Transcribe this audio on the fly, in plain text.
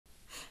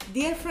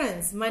Dear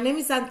friends, my name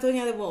is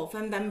Antonia de Wolfe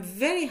and I'm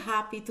very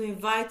happy to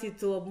invite you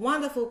to a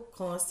wonderful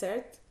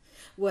concert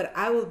where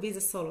I will be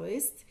the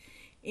soloist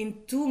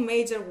in two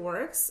major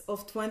works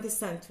of 20th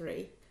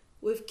century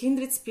with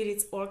Kindred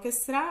Spirits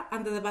Orchestra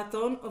under the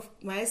baton of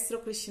Maestro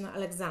Kristian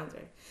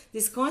Alexander.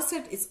 This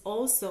concert is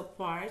also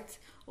part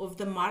of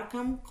the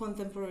Markham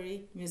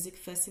Contemporary Music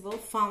Festival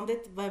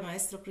founded by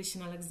Maestro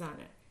Kristian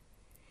Alexander.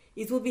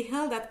 It will be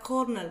held at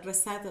Cornell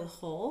Recital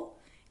Hall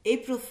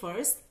April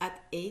 1st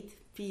at 8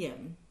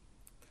 p.m.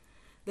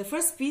 The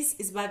first piece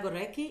is by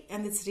Gorecki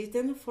and it's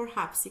written for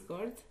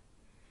harpsichord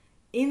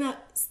in a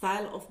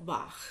style of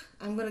Bach.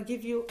 I'm going to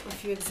give you a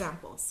few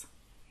examples.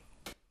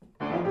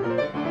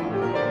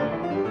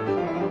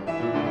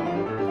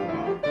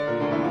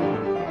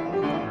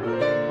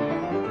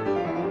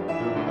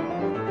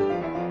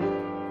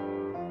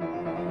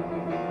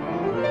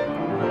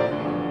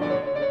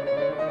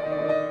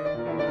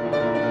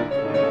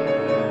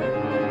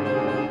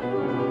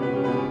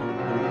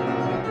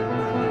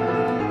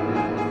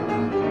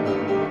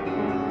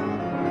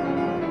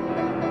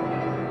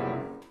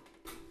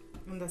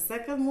 The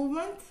second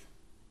movement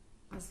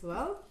as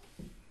well.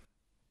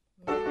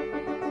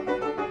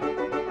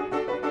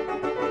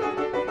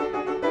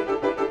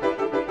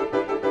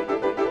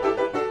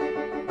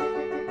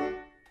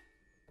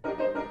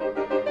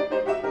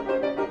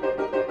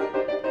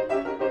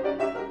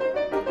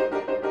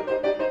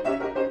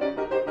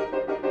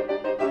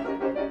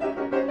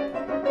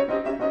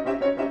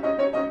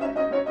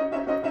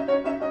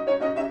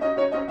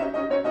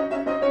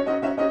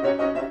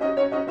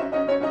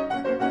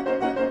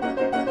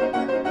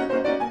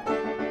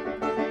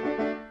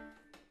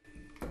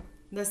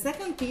 The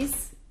second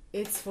piece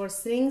is for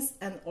strings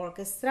and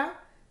orchestra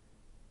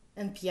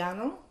and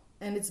piano,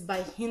 and it's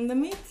by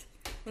Hindemith,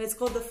 and it's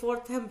called The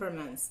Four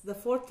Temperaments. The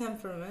four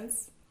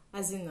temperaments,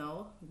 as you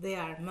know, they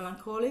are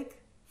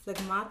melancholic,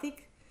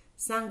 phlegmatic,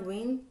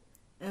 sanguine,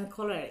 and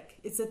choleric.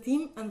 It's a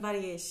theme and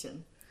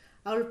variation.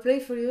 I will play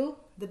for you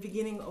the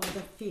beginning of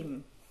the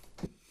theme.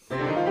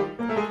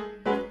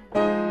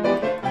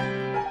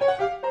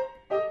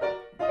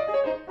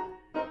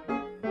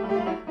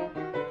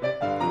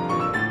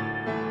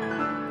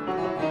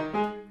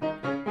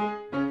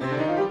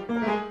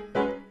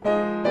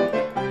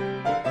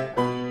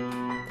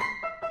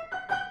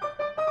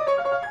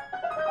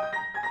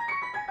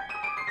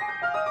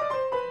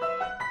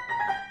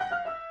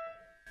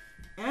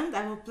 And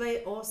I will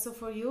play also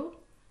for you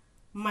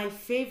my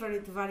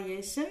favorite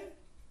variation,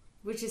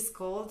 which is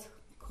called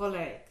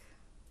Choleric.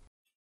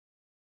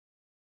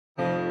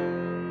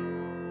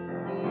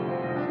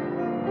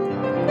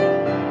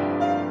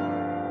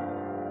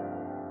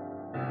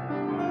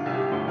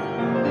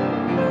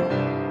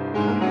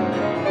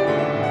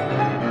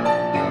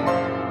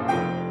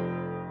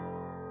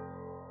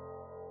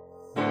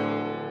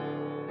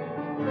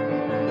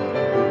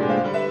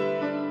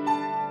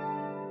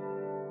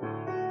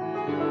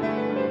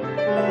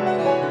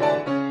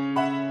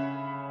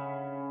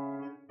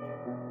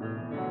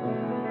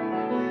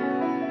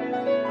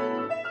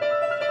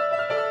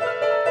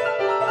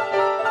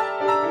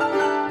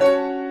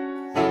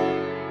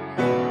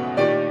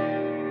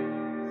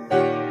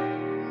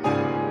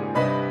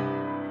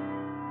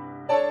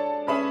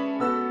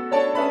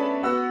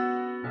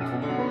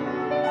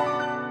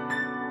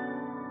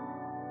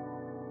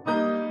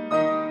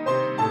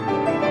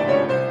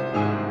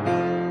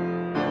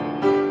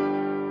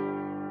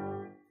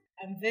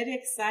 I'm very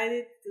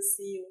excited to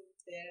see you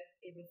there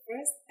April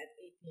 1st at